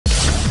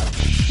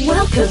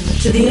Welcome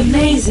to the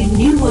amazing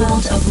new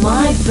world of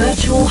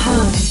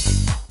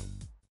MyVirtualHome.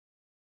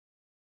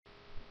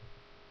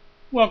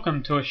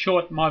 Welcome to a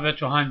short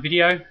MyVirtualHome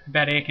video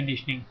about air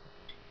conditioning.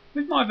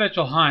 With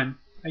MyVirtualHome,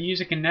 a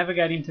user can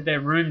navigate into their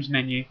Rooms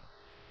menu,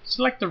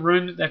 select the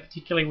room that they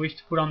particularly wish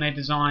to put on their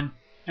design,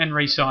 and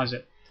resize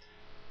it.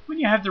 When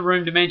you have the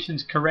room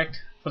dimensions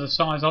correct for the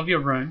size of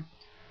your room,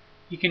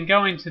 you can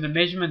go into the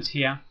measurements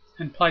here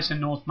and place a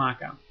north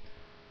marker.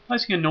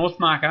 Placing a north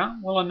marker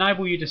will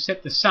enable you to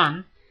set the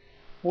sun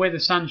where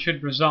the sun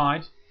should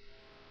reside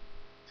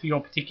for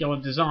your particular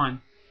design.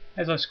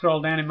 As I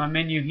scroll down in my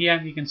menu here,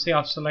 you can see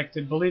I've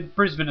selected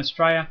Brisbane,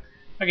 Australia.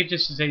 I could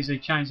just as easily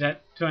change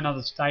that to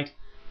another state,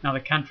 another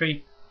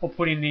country, or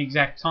put in the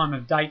exact time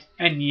of date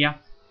and year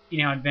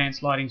in our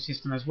advanced lighting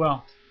system as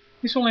well.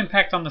 This will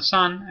impact on the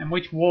sun and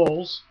which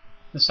walls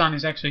the sun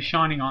is actually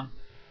shining on.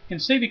 You can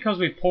see because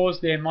we've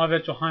paused there,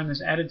 MyVirtualHome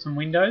has added some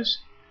windows.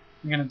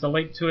 I'm going to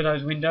delete 2 of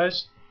those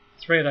windows,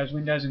 3 of those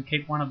windows, and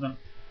keep 1 of them.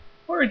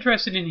 What we're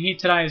interested in here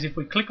today is if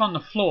we click on the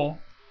floor,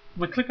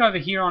 and we click over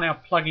here on our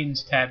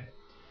plugins tab.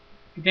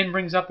 It then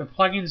brings up the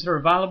plugins that are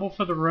available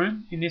for the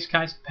room, in this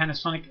case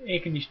Panasonic air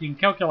conditioning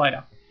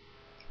calculator.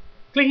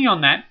 Clicking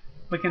on that,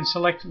 we can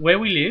select where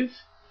we live,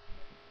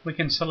 we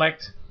can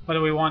select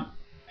whether we want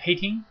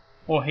heating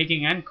or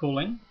heating and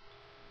cooling,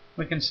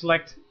 we can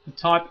select the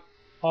type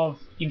of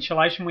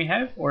insulation we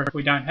have, or if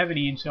we don't have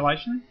any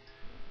insulation,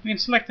 we can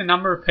select the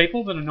number of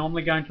people that are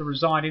normally going to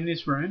reside in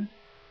this room,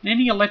 and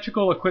any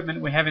electrical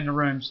equipment we have in the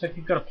room. So if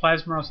you've got a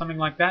plasma or something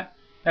like that,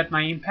 that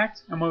may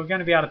impact, and we're going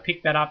to be able to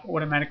pick that up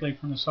automatically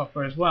from the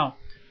software as well.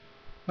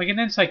 We can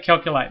then say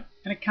calculate,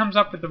 and it comes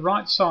up with the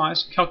right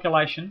size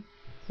calculation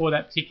for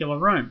that particular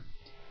room.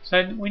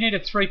 So we need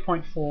a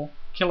 3.4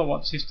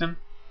 kilowatt system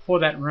for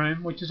that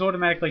room, which is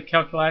automatically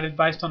calculated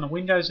based on the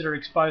windows that are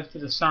exposed to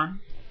the sun,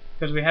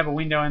 because we have a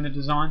window in the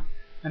design,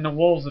 and the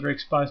walls that are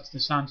exposed to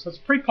the sun. So it's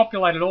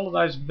pre-populated all of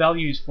those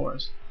values for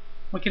us.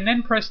 We can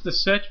then press the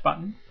search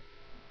button.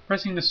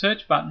 Pressing the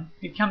search button,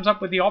 it comes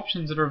up with the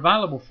options that are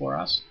available for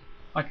us.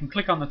 I can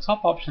click on the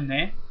top option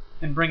there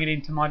and bring it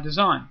into my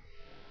design.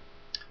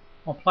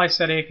 I'll place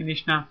that air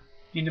conditioner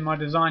into my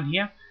design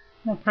here, and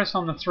we'll press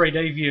on the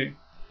 3D view.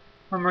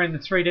 When we're in the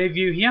 3D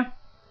view here,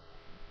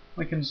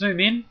 we can zoom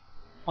in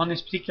on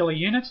this particular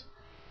unit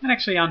and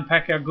actually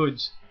unpack our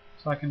goods.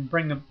 So I can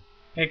bring the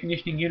air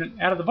conditioning unit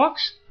out of the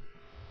box.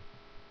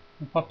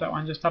 We'll pop that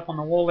one just up on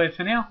the wall there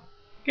for now.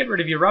 Get rid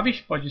of your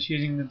rubbish by just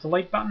using the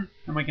delete button,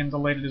 and we can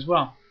delete it as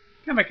well.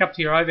 Come back up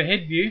to your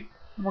overhead view,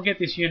 and we'll get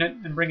this unit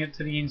and bring it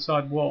to the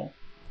inside wall.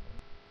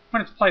 When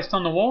it's placed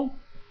on the wall,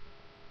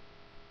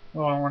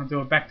 well, I want to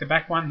do a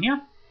back-to-back one here.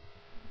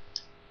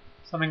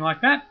 Something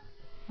like that.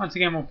 Once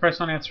again, we'll press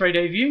on our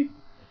 3D view,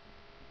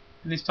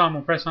 and this time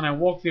we'll press on our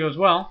walk view as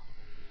well.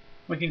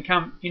 We can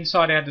come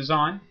inside our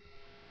design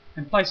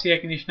and place the air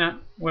conditioner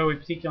where we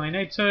particularly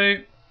need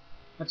to.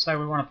 Let's say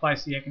we want to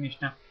place the air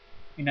conditioner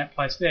in that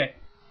place there.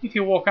 If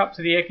you walk up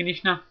to the air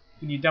conditioner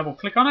and you double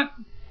click on it,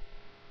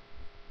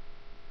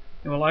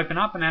 it will open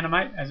up and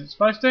animate as it's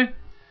supposed to,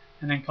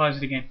 and then close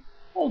it again.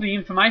 All the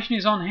information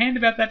is on hand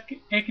about that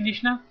air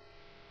conditioner,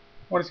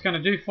 what it's going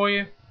to do for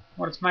you,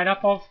 what it's made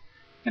up of,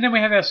 and then we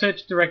have our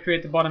search directory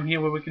at the bottom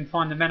here where we can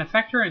find the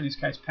manufacturer, in this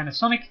case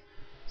Panasonic,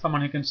 someone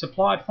who can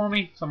supply it for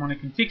me, someone who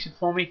can fix it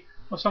for me,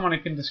 or someone who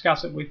can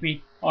discuss it with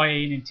me,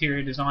 i.e. an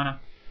interior designer,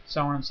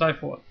 so on and so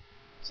forth.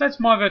 So that's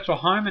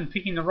MyVirtualHome and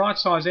picking the right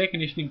size air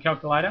conditioning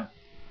calculator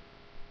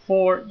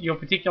for your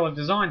particular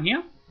design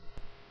here.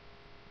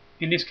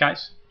 In this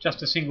case,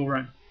 just a single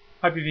room.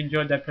 Hope you've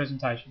enjoyed that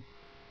presentation.